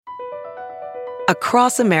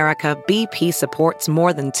Across America, BP supports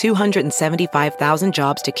more than 275,000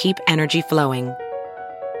 jobs to keep energy flowing.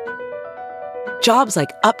 Jobs like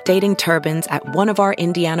updating turbines at one of our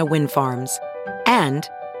Indiana wind farms and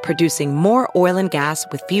producing more oil and gas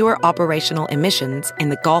with fewer operational emissions in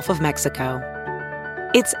the Gulf of Mexico.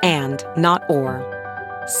 It's and, not or.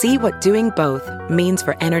 See what doing both means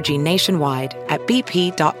for energy nationwide at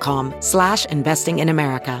bp.com/investing in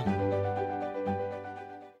America.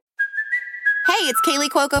 Hey, it's Kaylee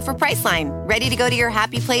Cuoco for Priceline. Ready to go to your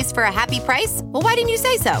happy place for a happy price? Well, why didn't you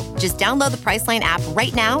say so? Just download the Priceline app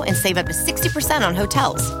right now and save up to 60% on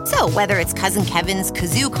hotels. So whether it's Cousin Kevin's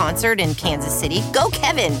Kazoo Concert in Kansas City, go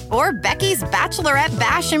Kevin, or Becky's Bachelorette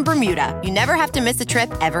Bash in Bermuda, you never have to miss a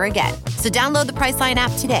trip ever again. So download the Priceline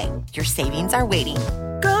app today. Your savings are waiting.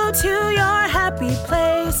 Go to your happy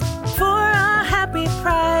place for a happy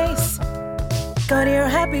price. Go to your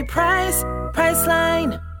happy price,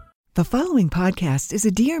 Priceline. The following podcast is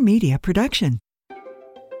a Dear Media production.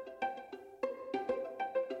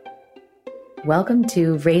 Welcome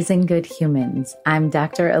to Raising Good Humans. I'm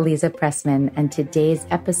Dr. Eliza Pressman, and today's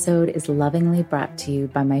episode is lovingly brought to you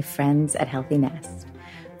by my friends at Healthy Nest.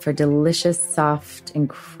 For delicious, soft,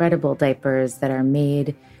 incredible diapers that are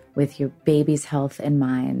made with your baby's health in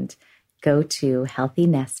mind, go to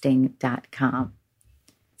healthynesting.com.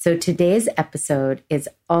 So today's episode is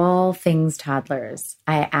all things toddlers.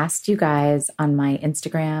 I asked you guys on my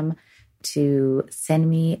Instagram to send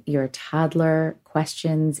me your toddler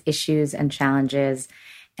questions, issues, and challenges.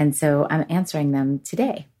 And so I'm answering them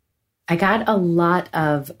today. I got a lot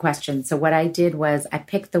of questions. So what I did was I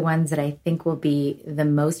picked the ones that I think will be the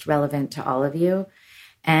most relevant to all of you.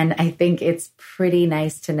 And I think it's pretty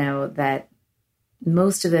nice to know that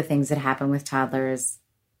most of the things that happen with toddlers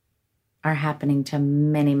are happening to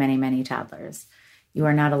many, many, many toddlers. You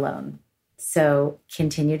are not alone. So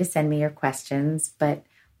continue to send me your questions, but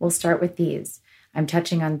we'll start with these. I'm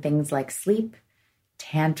touching on things like sleep,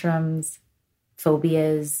 tantrums,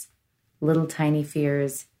 phobias, little tiny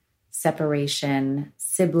fears, separation,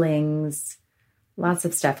 siblings, lots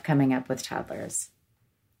of stuff coming up with toddlers.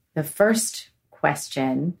 The first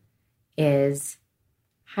question is,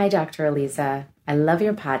 Hi, Dr. Eliza. I love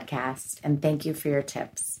your podcast and thank you for your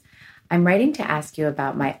tips. I'm writing to ask you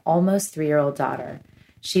about my almost 3-year-old daughter.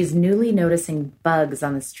 She's newly noticing bugs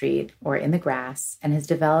on the street or in the grass and has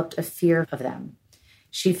developed a fear of them.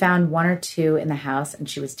 She found 1 or 2 in the house and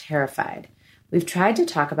she was terrified. We've tried to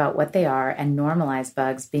talk about what they are and normalize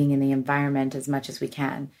bugs being in the environment as much as we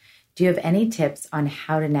can. Do you have any tips on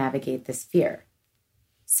how to navigate this fear?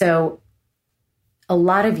 So a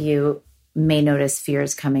lot of you may notice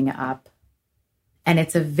fears coming up, and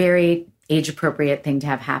it's a very age-appropriate thing to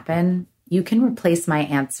have happen. You can replace my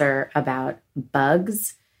answer about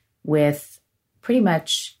bugs with pretty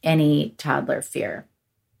much any toddler fear.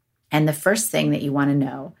 And the first thing that you want to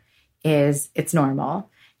know is it's normal.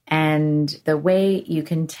 And the way you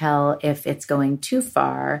can tell if it's going too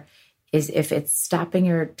far is if it's stopping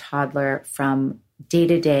your toddler from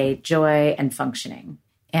day-to-day joy and functioning.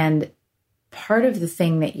 And part of the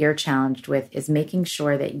thing that you're challenged with is making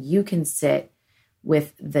sure that you can sit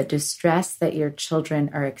with the distress that your children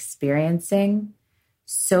are experiencing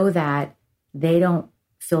so that they don't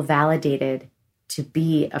feel validated to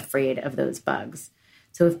be afraid of those bugs.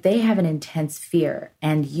 So if they have an intense fear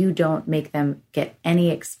and you don't make them get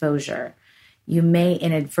any exposure, you may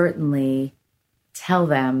inadvertently tell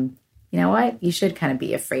them, you know what, you should kind of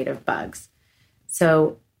be afraid of bugs.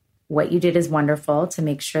 So what you did is wonderful to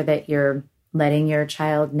make sure that you're letting your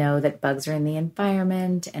child know that bugs are in the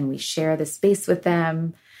environment and we share the space with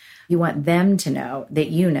them. You want them to know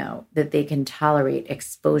that they can tolerate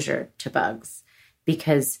exposure to bugs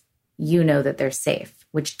because you know that they're safe,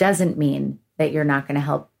 which doesn't mean that you're not going to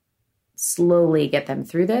help slowly get them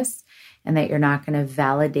through this and that you're not going to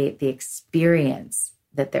validate the experience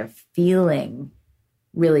that they're feeling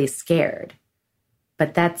really scared.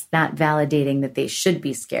 But that's not validating that they should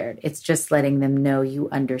be scared. It's just letting them know you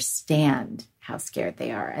understand how scared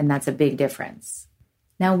they are. And that's a big difference.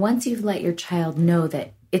 Now, once you've let your child know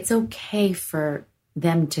that it's okay for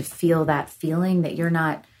them to feel that feeling, that you're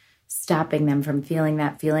not stopping them from feeling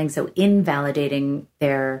that feeling. So invalidating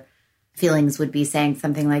their feelings would be saying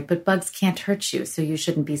something like, but bugs can't hurt you, so you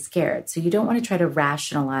shouldn't be scared. So you don't want to try to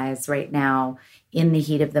rationalize right now in the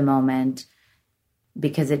heat of the moment,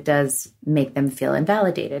 because it does make them feel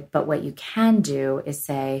invalidated. But what you can do is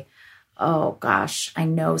say, oh gosh, I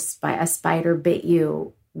know a spider bit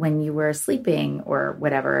you when you were sleeping, or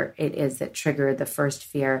whatever it is that triggered the first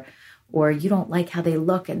fear. or you don't like how they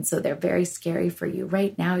look, and so they're very scary for you.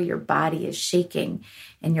 Right now, your body is shaking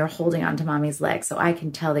and you're holding onto mommy's leg, so I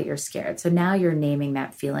can tell that you're scared. So now you're naming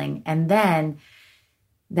that feeling, and then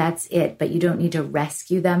that's it, but you don't need to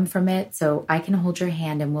rescue them from it. So I can hold your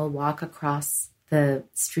hand and we'll walk across the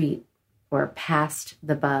street or past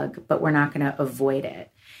the bug, but we're not going to avoid it.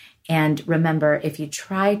 And remember, if you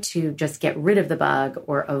try to just get rid of the bug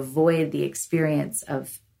or avoid the experience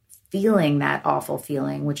of feeling that awful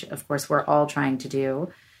feeling, which of course we're all trying to do,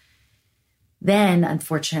 then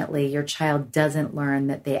unfortunately your child doesn't learn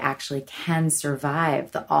that they actually can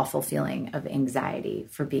survive the awful feeling of anxiety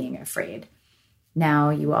for being afraid. Now,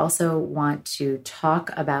 you also want to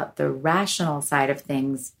talk about the rational side of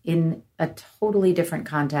things in a totally different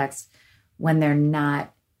context when they're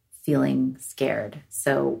not feeling scared.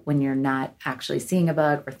 So when you're not actually seeing a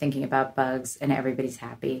bug or thinking about bugs and everybody's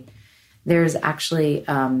happy. There's actually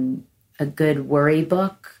a good worry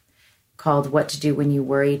book called What to Do When You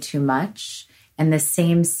Worry Too Much. And the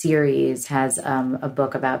same series has a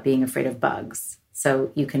book about being afraid of bugs.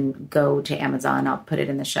 So you can go to Amazon. I'll put it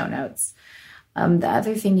in the show notes. The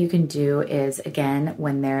other thing you can do is, again,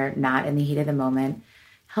 when they're not in the heat of the moment,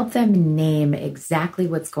 help them name exactly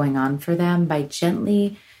what's going on for them by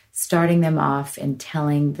gently starting them off and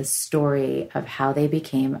telling the story of how they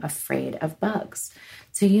became afraid of bugs.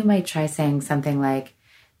 So you might try saying something like,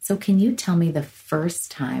 so can you tell me the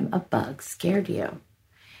first time a bug scared you?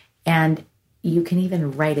 And you can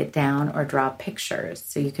even write it down or draw pictures.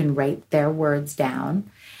 So you can write their words down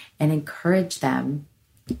and encourage them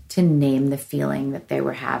to name the feeling that they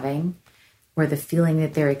were having or the feeling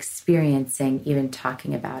that they're experiencing, even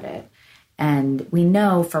talking about it. And we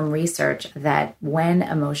know from research that when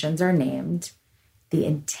emotions are named, the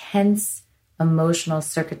intense emotional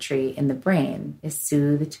circuitry in the brain is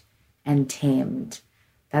soothed and tamed.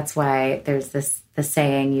 That's why there's the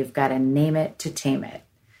saying, you've got to name it to tame it.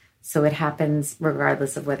 So it happens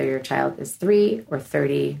regardless of whether your child is 3 or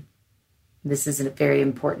 30. This is a very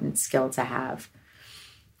important skill to have.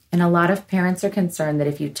 And a lot of parents are concerned that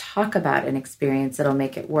if you talk about an experience, it'll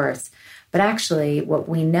make it worse. But actually, what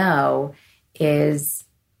we know is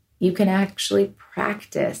you can actually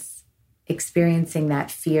practice experiencing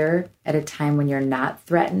that fear at a time when you're not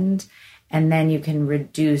threatened, and then you can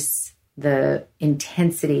reduce the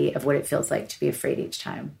intensity of what it feels like to be afraid each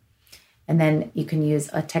time. And then you can use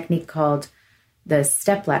a technique called the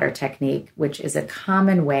stepladder technique, which is a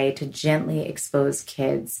common way to gently expose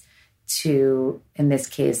kids to, in this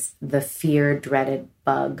case, the fear dreaded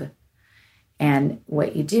bug. And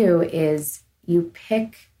what you do is you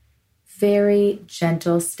pick very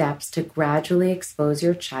gentle steps to gradually expose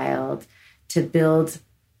your child to build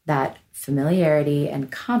that familiarity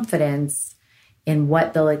and confidence in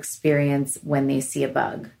what they'll experience when they see a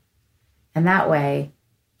bug. And that way,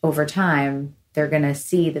 over time, they're going to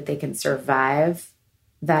see that they can survive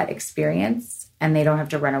that experience and they don't have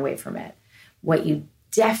to run away from it. What you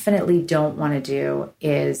definitely don't want to do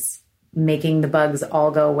is making the bugs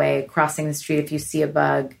all go away, crossing the street if you see a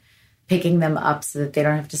bug, picking them up so that they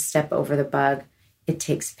don't have to step over the bug. It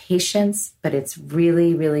takes patience, but it's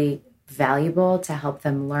really, really valuable to help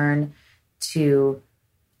them learn to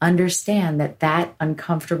understand that that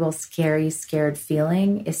uncomfortable, scary, scared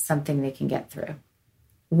feeling is something they can get through.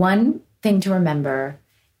 One thing to remember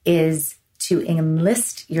is to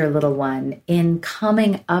enlist your little one in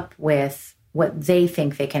coming up with what they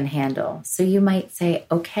think they can handle. So you might say,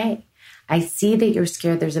 okay, I see that you're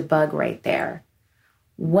scared there's a bug right there.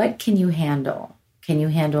 What can you handle? Can you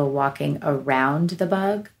handle walking around the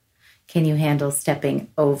bug? Can you handle stepping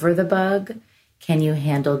over the bug? Can you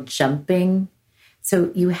handle jumping?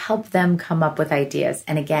 So you help them come up with ideas.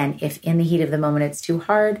 And again, if in the heat of the moment it's too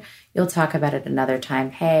hard, you'll talk about it another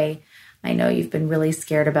time. Hey, I know you've been really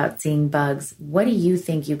scared about seeing bugs. What do you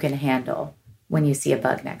think you can handle when you see a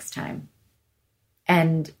bug next time?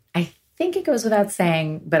 And I think it goes without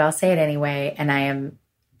saying, but I'll say it anyway, and I am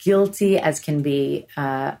guilty as can be.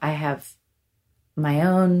 I have my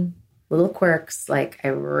own little quirks. Like I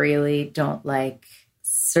really don't like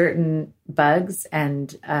certain bugs,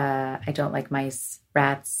 and I don't like mice,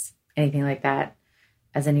 rats, anything like that.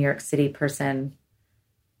 As a New York City person,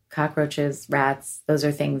 cockroaches, rats, those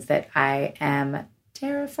are things that I am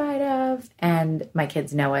terrified of, and my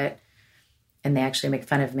kids know it, and they actually make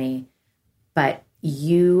fun of me. But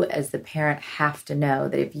you as the parent have to know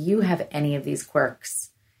that if you have any of these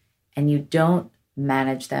quirks and you don't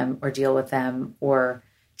manage them or deal with them or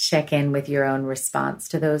check in with your own response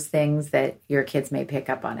to those things, that your kids may pick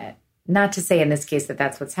up on it. Not to say in this case that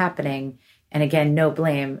that's what's happening. And again, no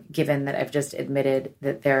blame, given that I've just admitted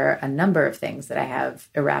that there are a number of things that I have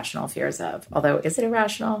irrational fears of. Although, is it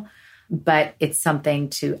irrational? but it's something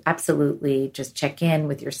to absolutely just check in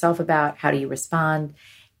with yourself about. How do you respond?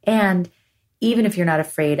 And even if you're not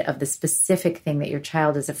afraid of the specific thing that your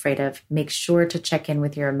child is afraid of, make sure to check in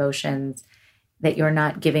with your emotions, that you're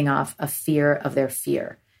not giving off a fear of their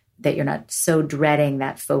fear, that you're not so dreading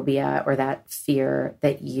that phobia or that fear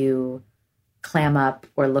that you clam up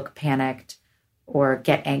or look panicked or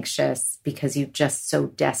get anxious because you just so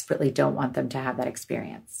desperately don't want them to have that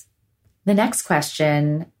experience. The next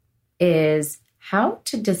question is how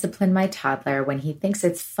to discipline my toddler when he thinks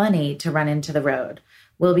it's funny to run into the road.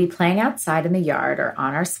 We'll be playing outside in the yard or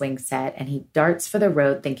on our swing set, and he darts for the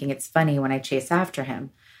road thinking it's funny when I chase after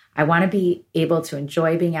him. I want to be able to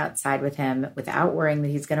enjoy being outside with him without worrying that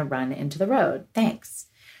he's going to run into the road. Thanks.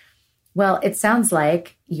 Well, it sounds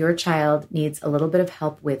like your child needs a little bit of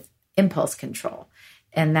help with impulse control,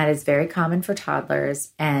 and that is very common for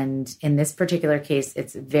toddlers. And in this particular case,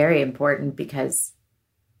 it's very important because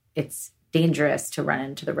it's dangerous to run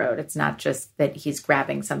into the road. It's not just that he's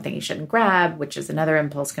grabbing something he shouldn't grab, which is another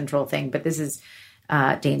impulse control thing, but this is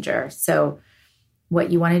danger. So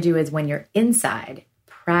what you want to do is when you're inside,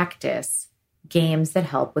 practice games that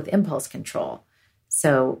help with impulse control.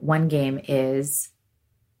 So one game is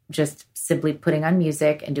just simply putting on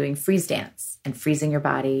music and doing freeze dance and freezing your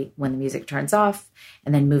body when the music turns off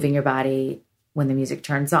and then moving your body when the music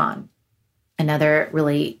turns on. Another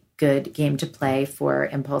really good game to play for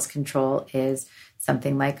impulse control is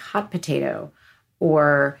something like hot potato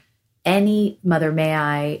or any Mother May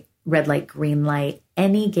I, red light, green light,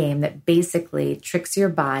 any game that basically tricks your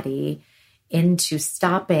body into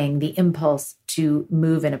stopping the impulse to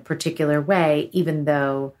move in a particular way, even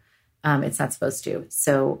though it's not supposed to.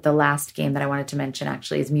 So the last game that I wanted to mention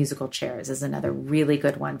actually is musical chairs, is another really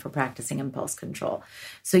good one for practicing impulse control.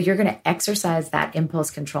 So you're going to exercise that impulse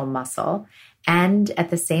control muscle and at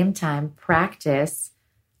the same time practice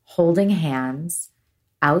holding hands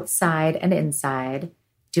outside and inside,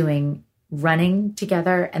 doing running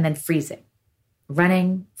together and then freezing,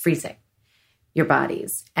 running, freezing your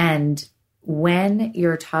bodies. And when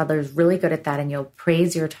your toddler is really good at that, and you'll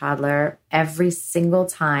praise your toddler every single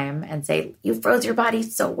time and say, you froze your body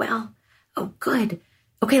so well. Oh, good.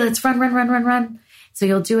 Okay, let's run. So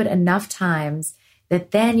you'll do it enough times that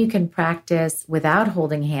then you can practice without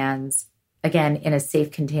holding hands, again, in a safe,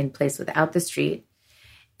 contained place without the street.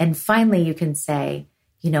 And finally, you can say,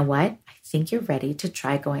 you know what? I think you're ready to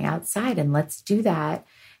try going outside, and let's do that.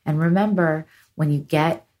 And remember, when you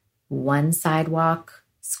get one sidewalk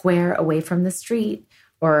square away from the street,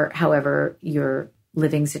 or however your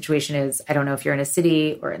living situation is, I don't know if you're in a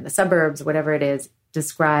city or in the suburbs, whatever it is,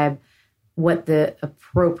 describe what the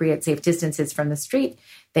appropriate safe distance is from the street,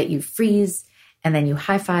 that you freeze and then you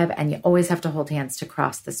high five, and you always have to hold hands to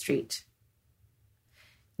cross the street.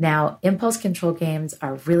 Now, impulse control games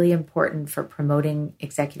are really important for promoting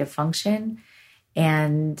executive function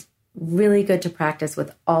and really good to practice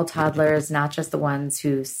with all toddlers, not just the ones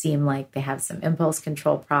who seem like they have some impulse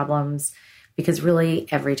control problems, because really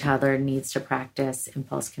every toddler needs to practice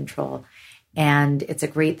impulse control. And it's a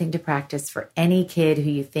great thing to practice for any kid who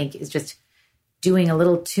you think is just doing a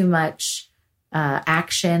little too much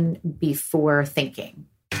action before thinking.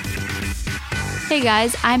 Hey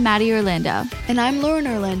guys, I'm Maddie Orlando. And I'm Lauren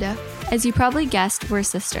Orlando. As you probably guessed, we're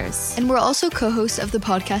sisters. And we're also co-hosts of the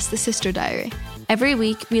podcast, The Sister Diary. Every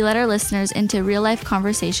week, we let our listeners into real-life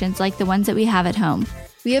conversations like the ones that we have at home.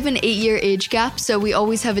 We have an 8-year age gap, so we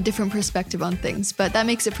always have a different perspective on things, but that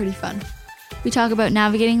makes it pretty fun. We talk about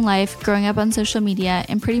navigating life, growing up on social media,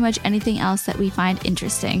 and pretty much anything else that we find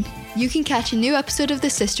interesting. You can catch a new episode of The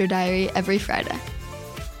Sister Diary every Friday.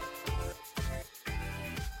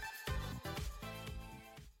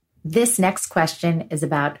 This next question is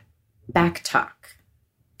about back talk.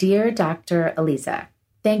 Dear Dr. Eliza,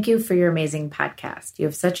 thank you for your amazing podcast. You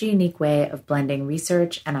have such a unique way of blending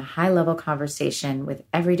research and a high-level conversation with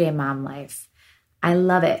everyday mom life. I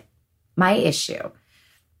love it. My issue: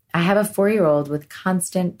 I have a 4-year-old with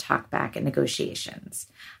constant talkback and negotiations.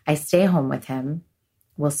 I stay home with him.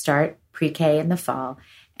 We'll start pre-K in the fall,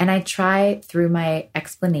 and I try through my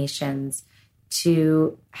explanations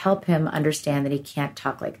to help him understand that he can't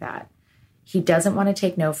talk like that. He doesn't want to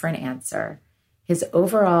take no for an answer. His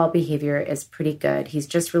overall behavior is pretty good. He's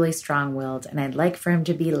just really strong-willed, and I'd like for him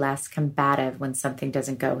to be less combative when something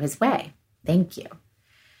doesn't go his way. Thank you.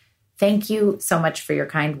 Thank you so much for your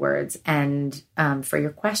kind words and for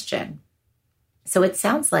your question. So it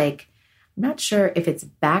sounds like, I'm not sure if it's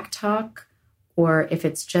back talk or if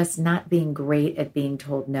it's just not being great at being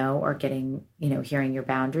told no or getting, hearing your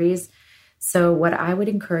boundaries. So what I would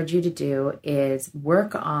encourage you to do is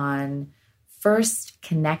work on first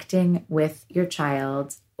connecting with your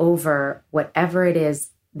child over whatever it is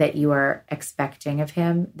that you are expecting of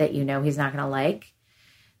him that you know he's not going to like.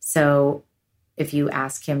 So if you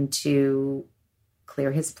ask him to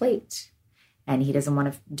clear his plate and he doesn't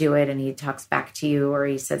want to do it and he talks back to you or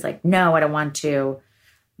he says like, no, I don't want to,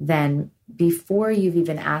 then before you've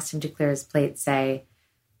even asked him to clear his plate, say,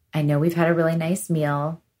 I know we've had a really nice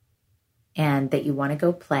meal and that you want to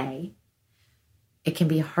go play. It can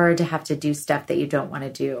be hard to have to do stuff that you don't want to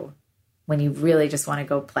do when you really just want to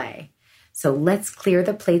go play. So let's clear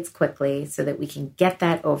the plates quickly so that we can get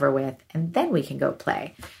that over with and then we can go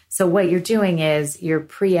play. So what you're doing is you're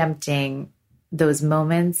preempting those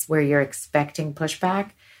moments where you're expecting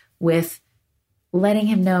pushback with letting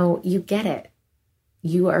him know you get it.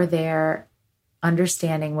 You are there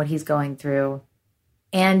understanding what he's going through,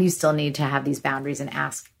 and you still need to have these boundaries and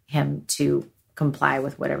ask him to comply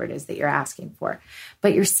with whatever it is that you're asking for.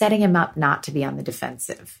 But you're setting him up not to be on the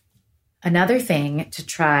defensive. Another thing to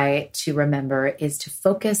try to remember is to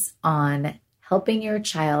focus on helping your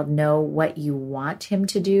child know what you want him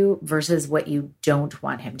to do versus what you don't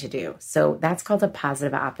want him to do. So that's called a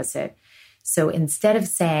positive opposite. So instead of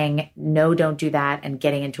saying, no, don't do that, and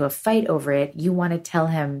getting into a fight over it, you want to tell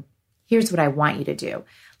him, here's what I want you to do.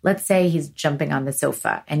 Let's say he's jumping on the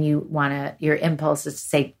sofa and your impulse is to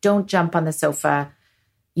say, don't jump on the sofa.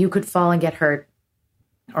 You could fall and get hurt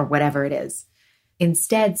or whatever it is.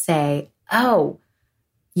 Instead say, oh,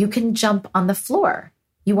 you can jump on the floor.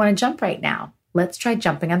 You want to jump right now. Let's try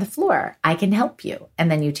jumping on the floor. I can help you. And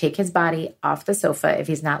then you take his body off the sofa if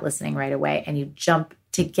he's not listening right away, and you jump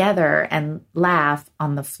together and laugh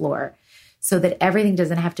on the floor so that everything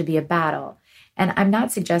doesn't have to be a battle. And I'm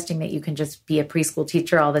not suggesting that you can just be a preschool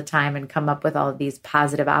teacher all the time and come up with all of these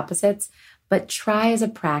positive opposites, but try as a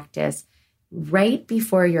practice right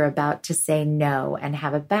before you're about to say no and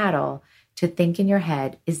have a battle to think in your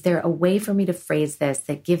head, is there a way for me to phrase this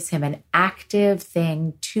that gives him an active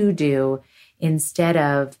thing to do instead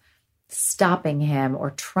of stopping him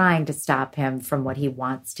or trying to stop him from what he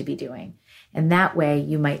wants to be doing? And that way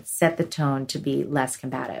you might set the tone to be less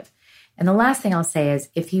combative. And the last thing I'll say is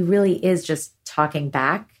if he really is just talking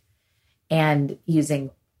back and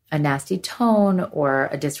using a nasty tone or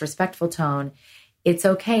a disrespectful tone, it's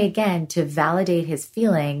okay, again, to validate his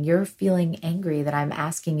feeling. You're feeling angry that I'm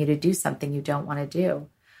asking you to do something you don't want to do.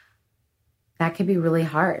 That could be really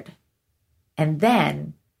hard. And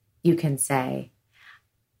then you can say,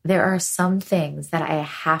 there are some things that I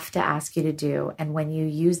have to ask you to do. And when you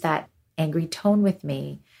use that angry tone with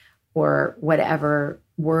me or whatever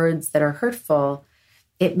words that are hurtful,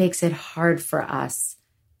 it makes it hard for us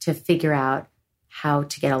to figure out how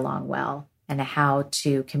to get along well and how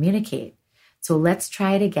to communicate. So let's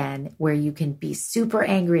try it again where you can be super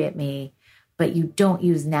angry at me, but you don't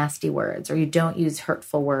use nasty words or you don't use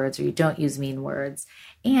hurtful words or you don't use mean words.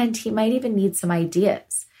 And he might even need some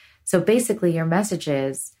ideas. So basically your message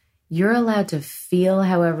is you're allowed to feel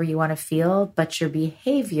however you want to feel, but your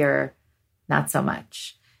behavior, not so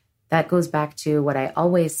much. That goes back to what I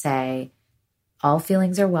always say, all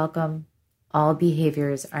feelings are welcome, all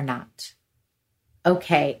behaviors are not.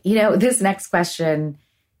 Okay, this next question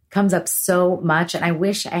comes up so much, and I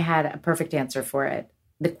wish I had a perfect answer for it.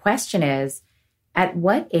 The question is, at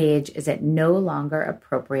what age is it no longer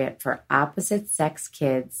appropriate for opposite sex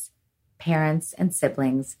kids, parents, and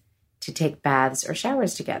siblings to take baths or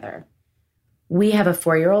showers together? We have a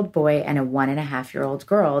 4-year-old boy and a 1.5-year-old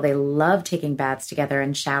girl. They love taking baths together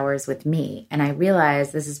and showers with me. And I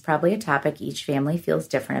realize this is probably a topic each family feels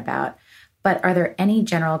different about, but are there any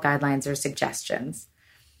general guidelines or suggestions?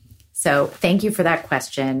 So thank you for that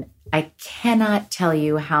question. I cannot tell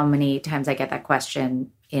you how many times I get that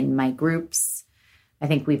question in my groups. I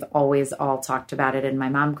think we've always all talked about it in my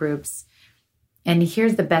mom groups. And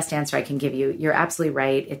here's the best answer I can give you. You're absolutely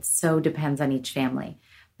right. It so depends on each family.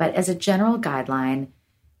 But as a general guideline,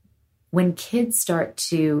 when kids start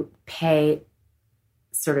to pay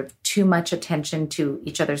sort of too much attention to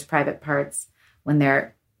each other's private parts, when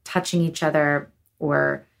they're touching each other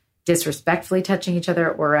or disrespectfully touching each other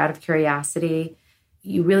or out of curiosity,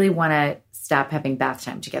 you really want to stop having bath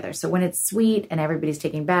time together. So when it's sweet and everybody's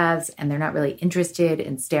taking baths and they're not really interested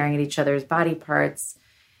in staring at each other's body parts,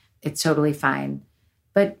 it's totally fine.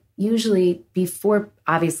 But usually before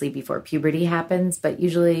puberty happens, but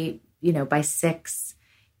usually, by 6,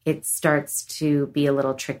 it starts to be a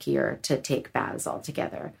little trickier to take baths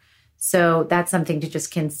altogether. So that's something to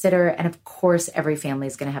just consider. And of course, every family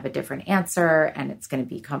is going to have a different answer and it's going to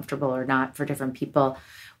be comfortable or not for different people.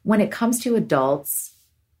 When it comes to adults,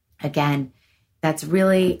 again, that's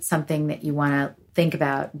really something that you want to think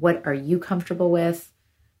about. What are you comfortable with?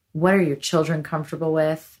 What are your children comfortable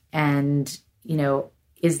with? And,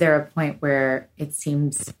 Is there a point where it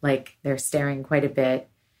seems like they're staring quite a bit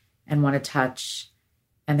and want to touch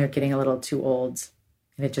and they're getting a little too old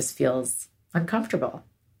and it just feels uncomfortable?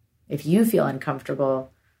 If you feel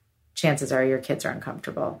uncomfortable, chances are your kids are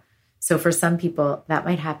uncomfortable. So for some people, that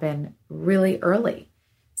might happen really early.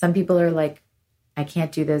 Some people are like, I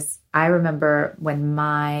can't do this. I remember when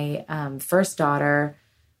my first daughter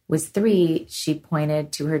was 3, she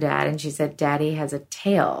pointed to her dad and she said, Daddy has a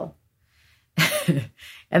tail.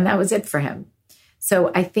 And that was it for him.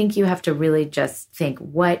 So I think you have to really just think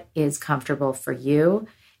what is comfortable for you,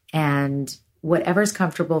 and whatever's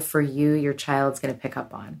comfortable for you, your child's going to pick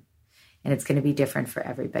up on, and it's going to be different for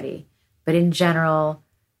everybody. But in general,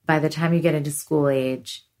 by the time you get into school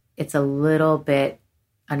age, it's a little bit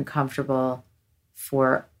uncomfortable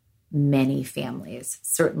for many families,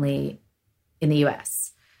 certainly in the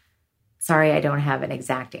US. Sorry, I don't have an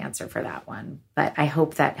exact answer for that one, but I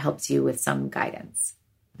hope that helps you with some guidance.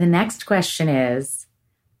 The next question is,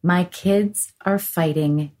 my kids are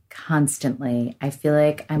fighting constantly. I feel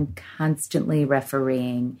like I'm constantly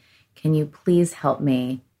refereeing. Can you please help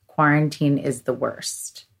me? Quarantine is the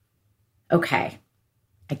worst. Okay,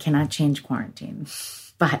 I cannot change quarantine,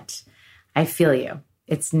 but I feel you.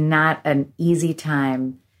 It's not an easy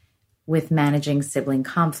time with managing sibling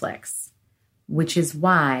conflicts, which is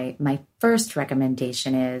why my first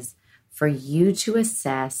recommendation is for you to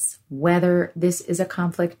assess whether this is a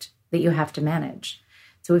conflict that you have to manage.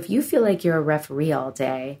 So if you feel like you're a referee all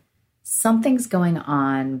day, something's going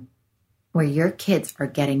on where your kids are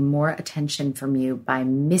getting more attention from you by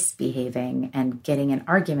misbehaving and getting in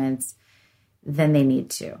arguments than they need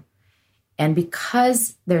to. And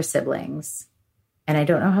because they're siblings, and I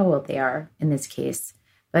don't know how old they are in this case,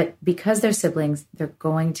 but because they're siblings, they're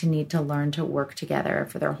going to need to learn to work together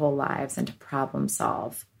for their whole lives and to problem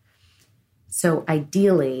solve. So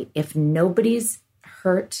ideally, if nobody's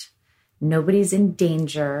hurt, nobody's in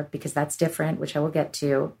danger, because that's different, which I will get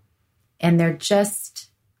to, and they're just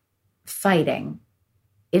fighting,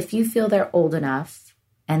 if you feel they're old enough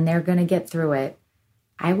and they're going to get through it,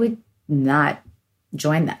 I would not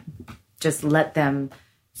join them. Just let them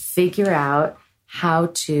figure out how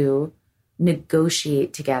to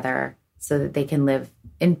negotiate together so that they can live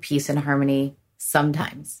in peace and harmony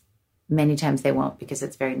sometimes. Many times they won't, because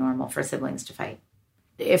it's very normal for siblings to fight.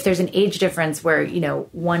 If there's an age difference where,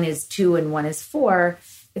 one is 2 and one is 4,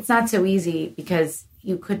 it's not so easy because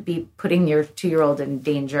you could be putting your 2-year-old in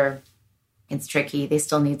danger. It's tricky. They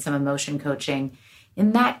still need some emotion coaching.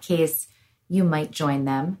 In that case, you might join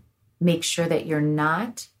them. Make sure that you're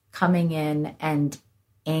not coming in and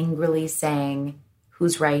angrily saying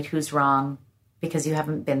who's right, who's wrong, because you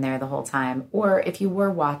haven't been there the whole time. Or if you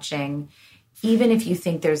were watching, even if you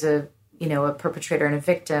think there's a perpetrator and a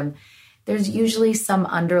victim, there's usually some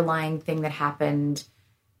underlying thing that happened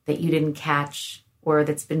that you didn't catch or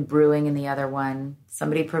that's been brewing in the other one.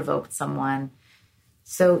 Somebody provoked someone.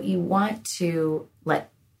 So you want to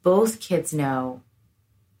let both kids know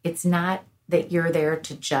it's not that you're there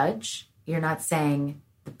to judge. You're not saying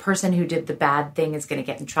the person who did the bad thing is going to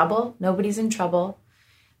get in trouble. Nobody's in trouble.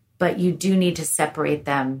 But you do need to separate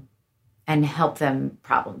them and help them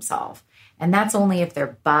problem solve. And that's only if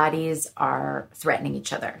their bodies are threatening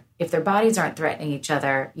each other. If their bodies aren't threatening each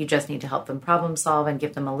other, you just need to help them problem solve and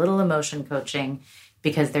give them a little emotion coaching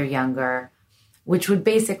because they're younger, which would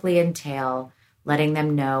basically entail letting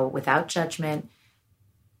them know without judgment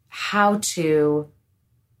how to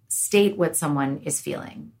state what someone is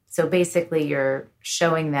feeling. So basically you're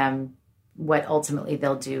showing them what ultimately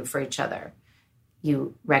they'll do for each other.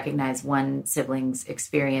 You recognize one sibling's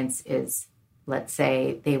experience is, let's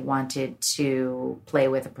say they wanted to play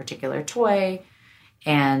with a particular toy,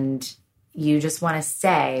 and you just want to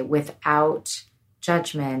say without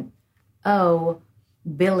judgment, oh,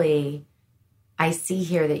 Billy, I see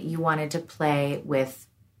here that you wanted to play with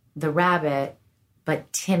the rabbit,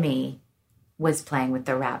 but Timmy was playing with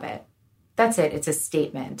the rabbit. That's it. It's a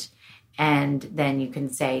statement. And then you can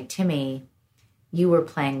say, Timmy, you were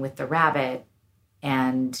playing with the rabbit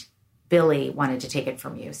and Billy wanted to take it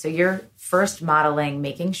from you. So you're first modeling,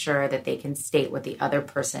 making sure that they can state what the other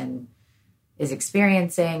person is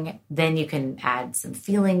experiencing. Then you can add some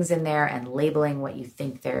feelings in there and labeling what you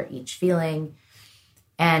think they're each feeling.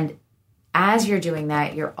 And as you're doing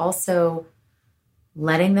that, you're also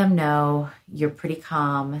letting them know you're pretty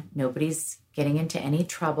calm. Nobody's getting into any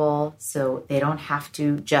trouble, so they don't have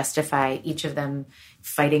to justify each of them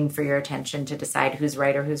fighting for your attention to decide who's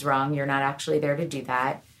right or who's wrong. You're not actually there to do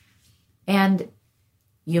that. And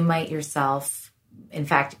you might yourself, in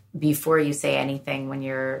fact, before you say anything when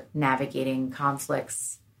you're navigating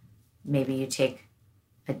conflicts, maybe you take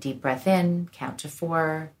a deep breath in, count to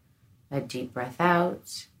 4, a deep breath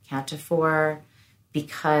out, count to 4,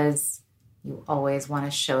 because you always want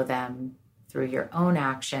to show them through your own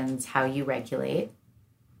actions how you regulate.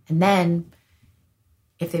 And then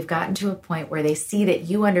if they've gotten to a point where they see that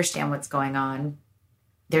you understand what's going on,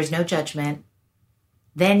 there's no judgment,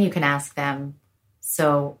 then you can ask them,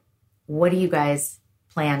 so what do you guys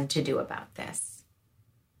plan to do about this?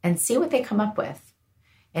 And see what they come up with.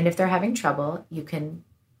 And if they're having trouble, you can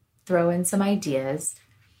throw in some ideas.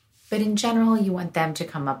 But in general, you want them to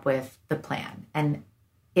come up with the plan. And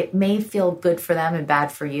it may feel good for them and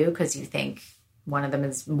bad for you because you think one of them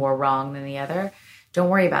is more wrong than the other. Don't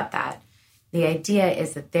worry about that. The idea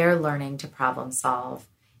is that they're learning to problem solve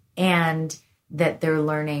and that they're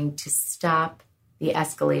learning to stop the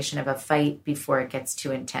escalation of a fight before it gets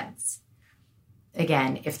too intense.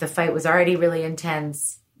 Again, if the fight was already really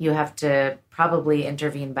intense, you have to probably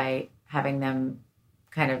intervene by having them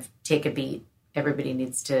kind of take a beat. Everybody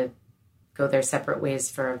needs to go their separate ways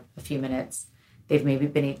for a few minutes. They've maybe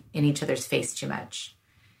been in each other's face too much.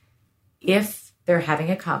 If they're having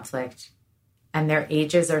a conflict and their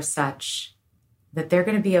ages are such that they're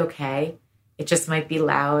going to be okay, it just might be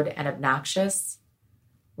loud and obnoxious,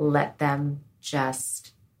 let them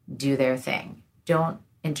just do their thing. Don't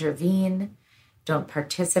intervene. Don't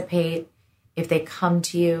participate. If they come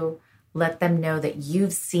to you, let them know that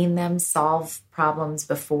you've seen them solve problems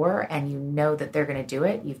before and you know that they're going to do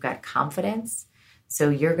it. You've got confidence. So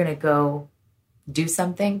you're going to go do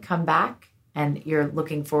something, come back, and you're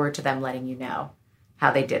looking forward to them letting you know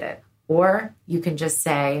how they did it. Or you can just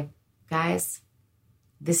say, guys,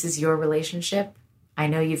 this is your relationship. I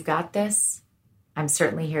know you've got this. I'm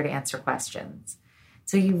certainly here to answer questions.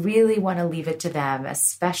 So you really want to leave it to them,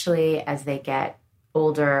 especially as they get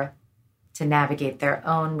older, to navigate their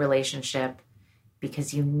own relationship,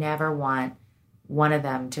 because you never want one of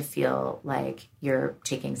them to feel like you're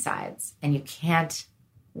taking sides. And you can't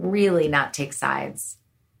really not take sides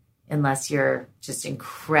unless you're just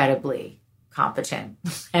incredibly competent.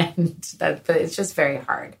 And but it's just very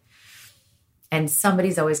hard. And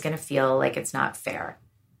somebody's always going to feel like it's not fair.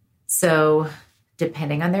 So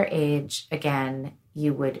depending on their age, again,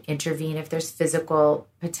 you would intervene if there's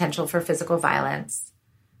potential for physical violence,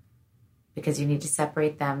 because you need to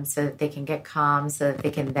separate them so that they can get calm, so that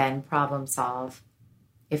they can then problem solve.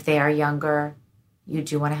 If they are younger, you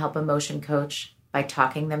do want to help emotion coach by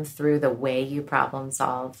talking them through the way you problem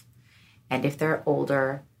solve. And if they're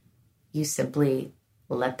older, you simply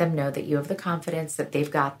let them know that you have the confidence that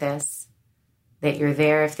they've got this, that you're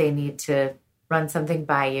there if they need to run something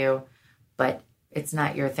by you, but it's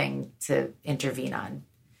not your thing to intervene on.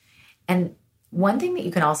 And one thing that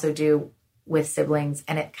you can also do with siblings,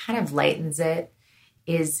 and it kind of lightens it,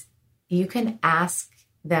 is you can ask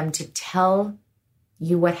them to tell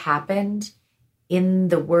you what happened in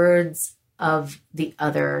the words of the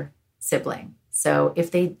other sibling. So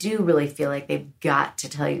if they do really feel like they've got to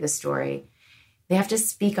tell you the story, they have to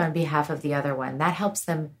speak on behalf of the other one. That helps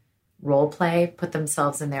them role play, put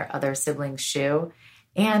themselves in their other sibling's shoe.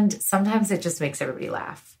 And sometimes it just makes everybody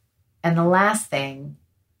laugh. And the last thing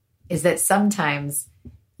is that sometimes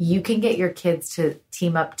you can get your kids to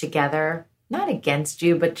team up together, not against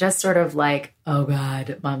you, but just sort of like, oh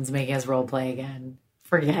God, mom's making us role play again.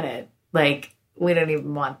 Forget it. Like, we don't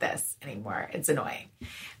even want this anymore. It's annoying.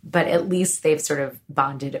 But at least they've sort of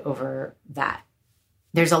bonded over that.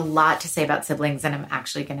 There's a lot to say about siblings, and I'm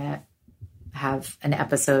actually going to have an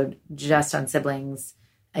episode just on siblings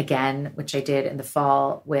again, which I did in the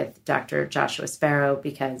fall with Dr. Joshua Sparrow,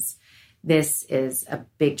 because this is a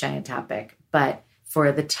big, giant topic. But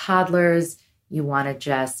for the toddlers, you want to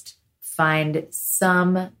just find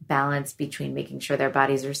some balance between making sure their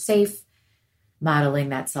bodies are safe, modeling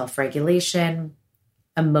that self-regulation,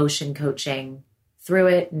 emotion coaching through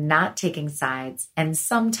it, not taking sides. And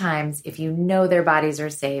sometimes if you know their bodies are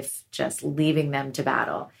safe, just leaving them to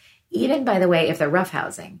battle. Even, by the way, if they're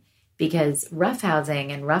roughhousing, because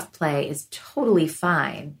roughhousing and rough play is totally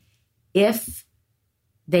fine if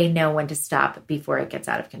they know when to stop before it gets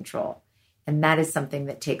out of control. And that is something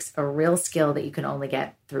that takes a real skill that you can only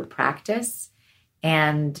get through practice.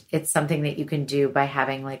 And it's something that you can do by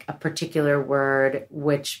having like a particular word,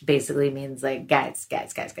 which basically means like, guys.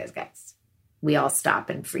 We all stop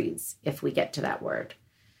and freeze if we get to that word.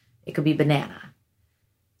 It could be banana.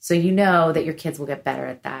 So you know that your kids will get better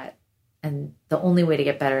at that. And the only way to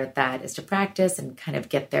get better at that is to practice and kind of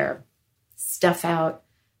get their stuff out.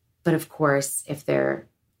 But of course, if they're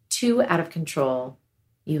too out of control,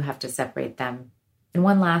 you have to separate them. And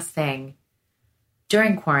one last thing,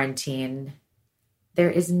 during quarantine,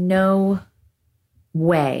 there is no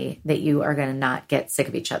way that you are going to not get sick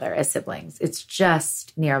of each other as siblings. It's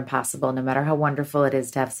just near impossible, no matter how wonderful it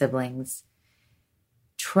is to have siblings.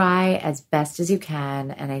 Try as best as you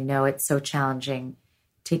can, and I know it's so challenging,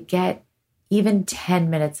 to get even 10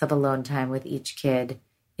 minutes of alone time with each kid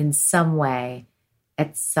in some way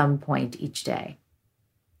at some point each day.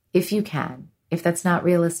 If you can. If that's not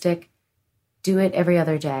realistic, do it every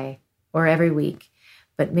other day or every week.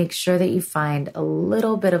 But make sure that you find a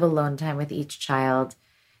little bit of alone time with each child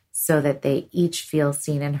so that they each feel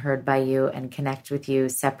seen and heard by you and connect with you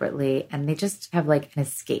separately, and they just have like an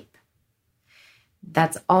escape.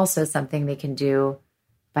 That's also something they can do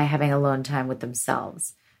by having alone time with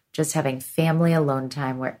themselves. Just having family alone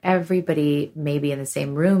time where everybody may be in the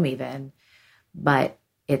same room even, but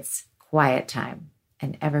it's quiet time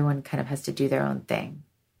and everyone kind of has to do their own thing.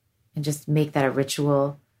 And just make that a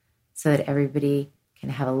ritual so that everybody can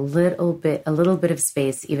have a little bit of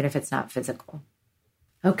space, even if it's not physical.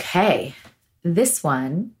 Okay, this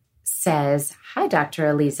one says, "Hi, Dr.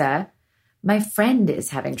 Eliza. My friend is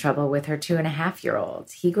having trouble with her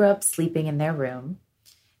 2.5-year-old. He grew up sleeping in their room.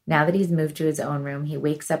 Now that he's moved to his own room, he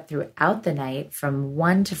wakes up throughout the night from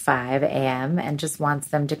 1 to 5 a.m. and just wants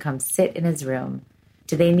them to come sit in his room.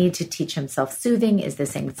 Do they need to teach him self-soothing? Is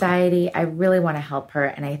this anxiety? I really want to help her,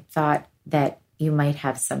 and I thought that you might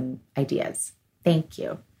have some ideas. Thank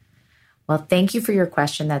you." Well, thank you for your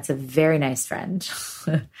question. That's a very nice friend.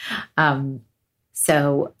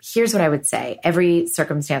 So here's what I would say. Every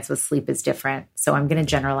circumstance with sleep is different. So I'm going to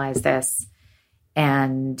generalize this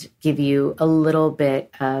and give you a little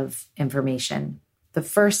bit of information. The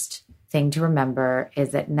first thing to remember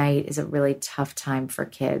is that night is a really tough time for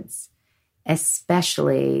kids,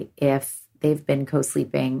 especially if they've been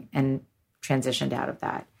co-sleeping and transitioned out of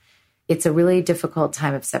that. It's a really difficult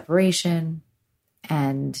time of separation,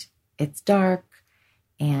 and it's dark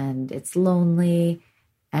and it's lonely,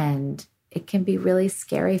 and it can be really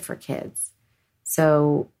scary for kids.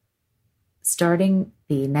 So starting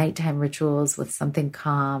the nighttime rituals with something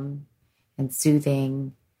calm and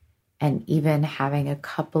soothing, and even having a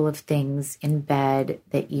couple of things in bed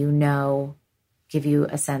that you know give you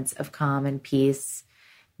a sense of calm and peace,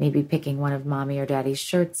 maybe picking one of mommy or daddy's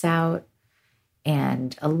shirts out,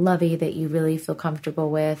 and a lovey that you really feel comfortable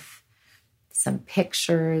with, some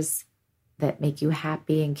pictures that make you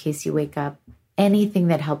happy in case you wake up, anything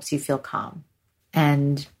that helps you feel calm.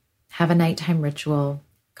 And have a nighttime ritual,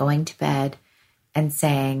 going to bed and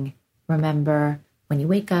saying, remember, when you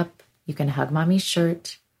wake up, you can hug mommy's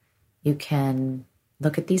shirt, you can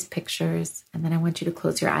look at these pictures, and then I want you to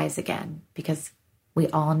close your eyes again, because we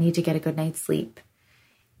all need to get a good night's sleep.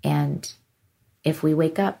 And if we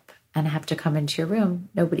wake up and have to come into your room,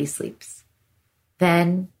 nobody sleeps.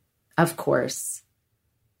 Then, of course,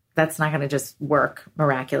 that's not going to just work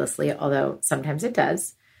miraculously, although sometimes it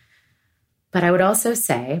does. But I would also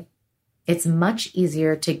say it's much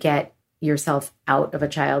easier to get yourself out of a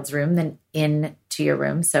child's room than into your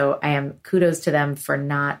room. So I am kudos to them for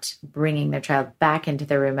not bringing their child back into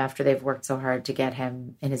their room after they've worked so hard to get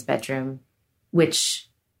him in his bedroom, which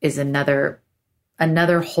is another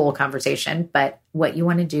whole conversation. But what you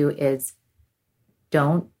want to do is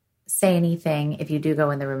don't say anything. If you do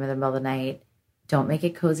go in the room in the middle of the night, don't make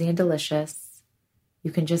it cozy and delicious.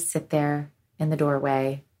 You can just sit there in the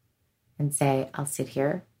doorway and say, I'll sit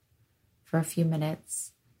here for a few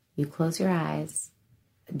minutes. You close your eyes,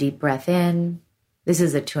 deep breath in. This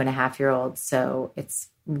is a 2.5-year-old, so it's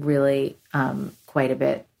really quite a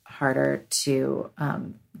bit harder to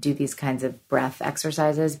do these kinds of breath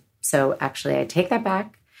exercises. So actually, I take that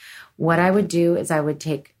back. What I would do is I would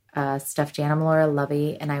take a stuffed animal or a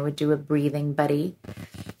lovey, and I would do a breathing buddy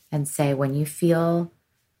and say, when you feel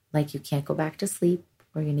like you can't go back to sleep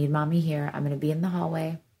or you need mommy here, I'm going to be in the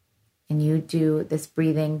hallway. And you do this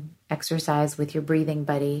breathing exercise with your breathing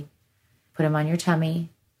buddy. Put him on your tummy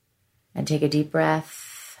and take a deep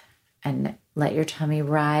breath and let your tummy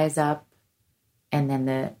rise up. And then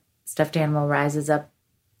the stuffed animal rises up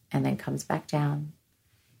and then comes back down.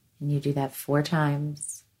 And you do that 4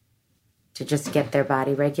 times to just get their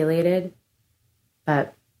body regulated.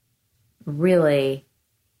 But really,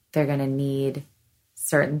 they're going to need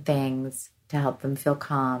certain things to help them feel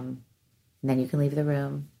calm. And then you can leave the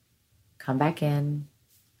room, come back in,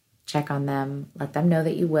 check on them, let them know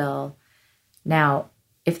that you will. Now,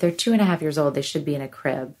 if they're 2.5 years old, they should be in a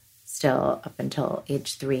crib still up until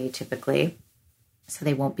age 3, typically. So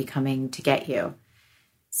they won't be coming to get you.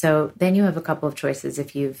 So then you have a couple of choices.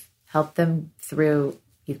 If you've helped them through,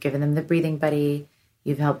 you've given them the breathing buddy,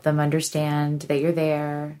 you've helped them understand that you're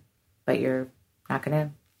there, but you're not going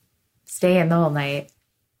to stay in the whole night,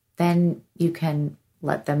 then you can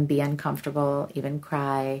Let them be uncomfortable, even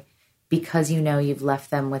cry, because you know you've left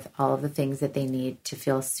them with all of the things that they need to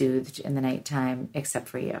feel soothed in the nighttime, except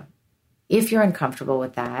for you. If you're uncomfortable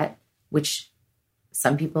with that, which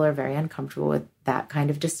some people are very uncomfortable with that kind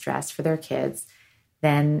of distress for their kids,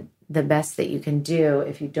 then the best that you can do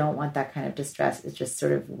if you don't want that kind of distress is just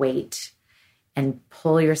sort of wait and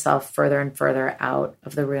pull yourself further and further out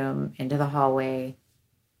of the room into the hallway,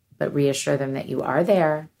 but reassure them that you are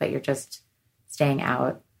there, but you're just staying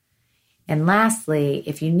out. And lastly,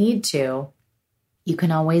 if you need to, you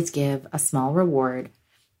can always give a small reward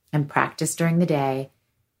and practice during the day,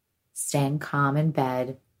 staying calm in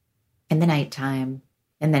bed in the nighttime.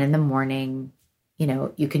 And then in the morning,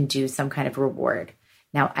 you can do some kind of reward.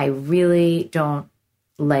 Now, I really don't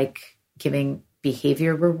like giving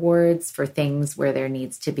behavior rewards for things where there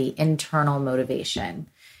needs to be internal motivation.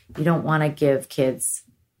 You don't want to give kids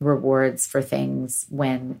rewards for things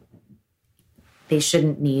when they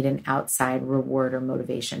shouldn't need an outside reward or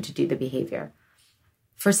motivation to do the behavior.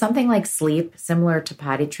 For something like sleep, similar to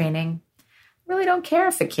potty training, I really don't care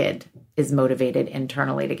if a kid is motivated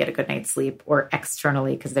internally to get a good night's sleep or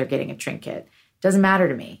externally because they're getting a trinket. Doesn't matter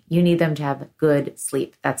to me. You need them to have good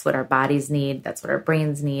sleep. That's what our bodies need. That's what our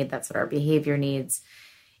brains need. That's what our behavior needs.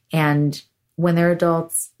 And when they're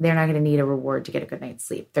adults, they're not going to need a reward to get a good night's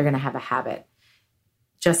sleep. They're going to have a habit.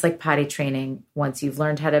 Just like potty training, once you've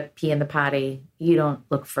learned how to pee in the potty, you don't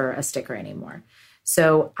look for a sticker anymore.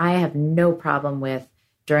 So I have no problem with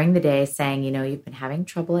during the day saying, you've been having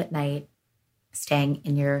trouble at night, staying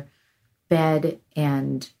in your bed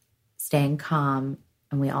and staying calm,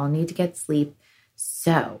 and we all need to get sleep.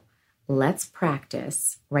 So let's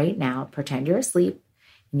practice right now. Pretend you're asleep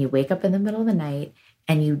and you wake up in the middle of the night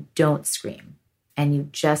and you don't scream and you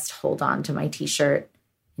just hold on to my t-shirt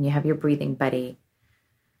and you have your breathing buddy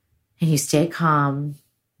and you stay calm.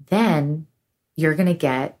 Then you're going to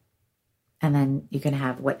get, and then you can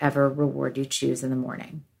have whatever reward you choose in the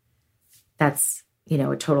morning. That's,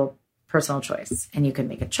 a total personal choice. And you can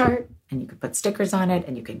make a chart and you can put stickers on it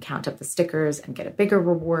and you can count up the stickers and get a bigger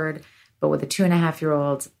reward. But with a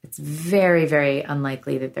 2.5-year-old, it's very, very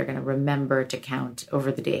unlikely that they're going to remember to count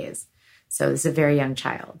over the days. So this is a very young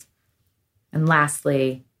child. And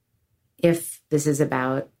lastly, if this is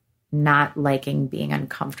about not liking being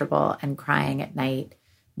uncomfortable and crying at night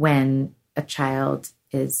when a child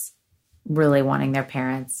is really wanting their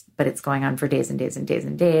parents, but it's going on for days and days and days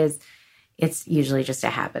and days, it's usually just a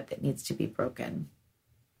habit that needs to be broken.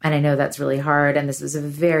 And I know that's really hard. And this is a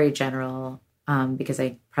very general, because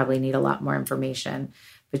I probably need a lot more information,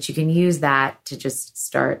 but you can use that to just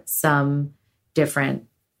start some different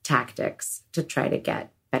tactics to try to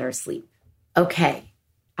get better sleep. Okay.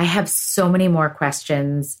 I have so many more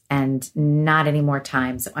questions and not any more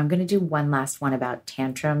time. So I'm going to do one last one about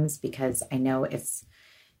tantrums because I know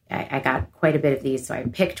I got quite a bit of these, so I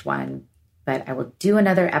picked one, but I will do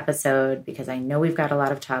another episode because I know we've got a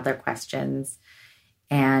lot of toddler questions.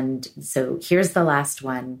 And so here's the last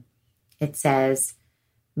one. It says,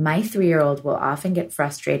 my 3-year-old will often get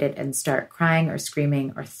frustrated and start crying or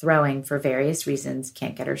screaming or throwing for various reasons,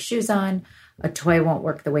 can't get her shoes on, a toy won't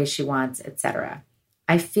work the way she wants, etc.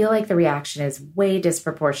 I feel like the reaction is way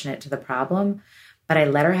disproportionate to the problem, but I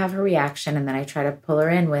let her have her reaction and then I try to pull her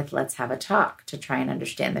in with, let's have a talk to try and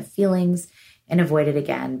understand the feelings and avoid it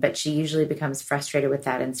again. But she usually becomes frustrated with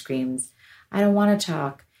that and screams, I don't want to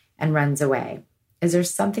talk, and runs away. Is there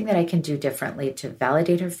something that I can do differently to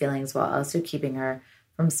validate her feelings while also keeping her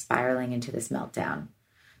from spiraling into this meltdown?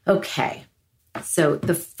 Okay, so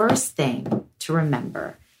the first thing to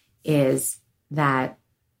remember is that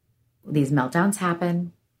these meltdowns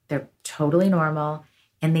happen. They're totally normal,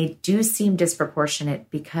 and they do seem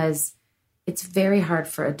disproportionate because it's very hard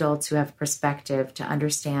for adults who have perspective to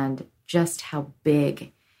understand just how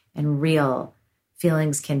big and real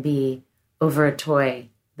feelings can be over a toy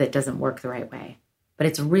that doesn't work the right way. But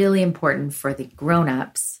it's really important for the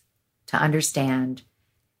grown-ups to understand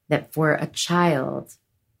that for a child,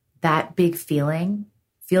 that big feeling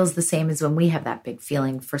feels the same as when we have that big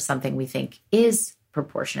feeling for something we think is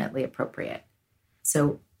proportionately appropriate.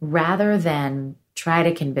 So rather than try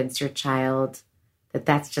to convince your child that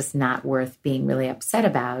that's just not worth being really upset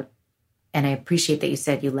about, and I appreciate that you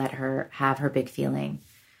said you let her have her big feeling,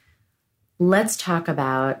 let's talk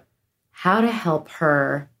about how to help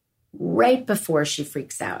her right before she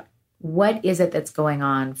freaks out. What is it that's going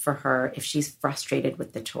on for her if she's frustrated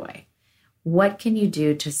with the toy? What can you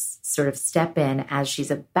do to sort of step in as she's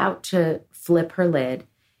about to flip her lid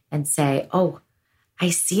and say, oh, I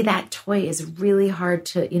see that toy is really hard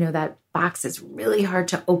to, that box is really hard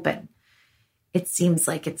to open. It seems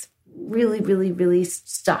like it's really, really, really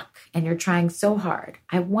stuck and you're trying so hard,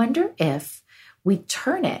 I wonder if we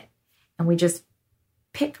turn it and we just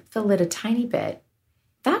pick the lid a tiny bit.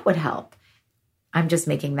 That would help. I'm just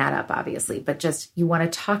making that up, obviously, but just you want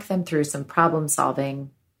to talk them through some problem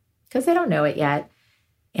solving because they don't know it yet.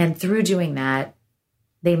 And through doing that,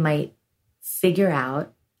 they might figure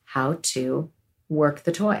out how to work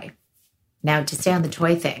the toy. Now, to stay on the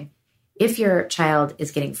toy thing, if your child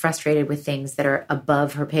is getting frustrated with things that are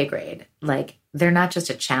above her pay grade, like they're not just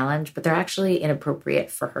a challenge, but they're actually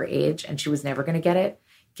inappropriate for her age and she was never going to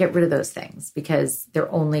get rid of those things because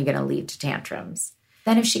they're only going to lead to tantrums.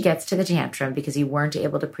 Then if she gets to the tantrum because you weren't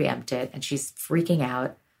able to preempt it and she's freaking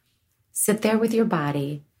out, sit there with your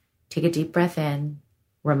body, take a deep breath in,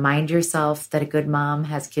 remind yourself that a good mom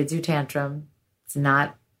has kids who tantrum. It's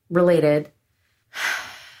not related.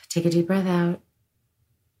 Take a deep breath out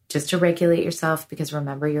just to regulate yourself because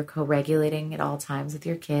remember you're co-regulating at all times with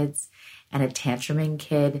your kids and a tantruming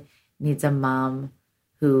kid needs a mom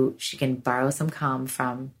who she can borrow some calm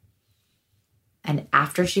from. And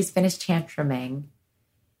after she's finished tantruming,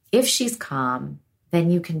 if she's calm,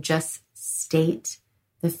 then you can just state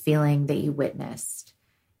the feeling that you witnessed.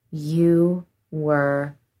 You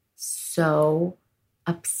were so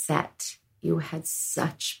upset. You had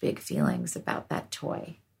such big feelings about that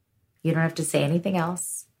toy. You don't have to say anything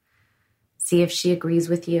else. See if she agrees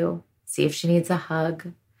with you. See if she needs a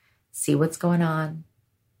hug. See what's going on.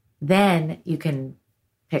 Then you can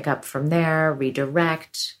pick up from there,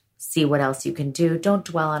 redirect, see what else you can do. Don't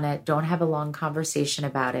dwell on it. Don't have a long conversation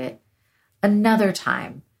about it. Another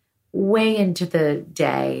time, way into the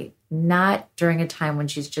day, not during a time when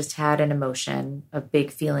she's just had an emotion, a big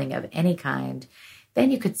feeling of any kind, then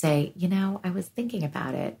you could say, I was thinking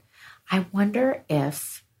about it. I wonder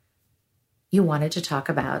if you wanted to talk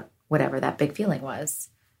about whatever that big feeling was.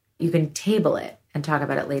 You can table it and talk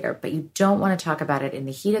about it later, but you don't want to talk about it in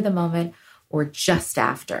the heat of the moment or just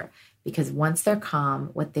after, because once they're calm,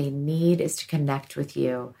 what they need is to connect with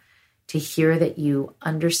you, to hear that you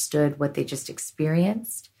understood what they just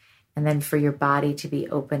experienced, and then for your body to be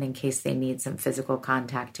open in case they need some physical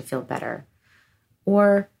contact to feel better,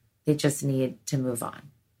 or they just need to move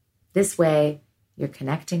on. This way, you're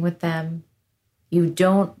connecting with them. You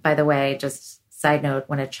don't, by the way, just side note,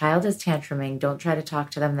 when a child is tantruming, don't try to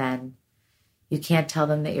talk to them then. You can't tell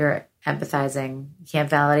them that you're empathizing. You can't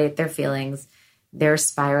validate their feelings. They're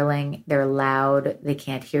spiraling. They're loud. They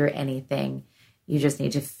can't hear anything. You just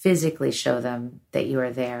need to physically show them that you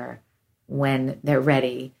are there when they're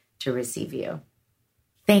ready to receive you.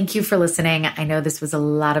 Thank you for listening. I know this was a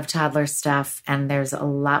lot of toddler stuff and there's a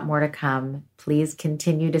lot more to come. Please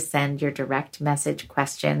continue to send your direct message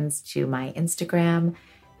questions to my Instagram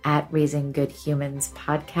at Raising Good Humans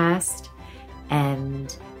Podcast.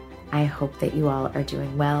 And I hope that you all are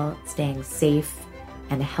doing well, staying safe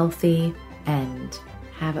and healthy, and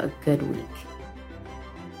have a good week.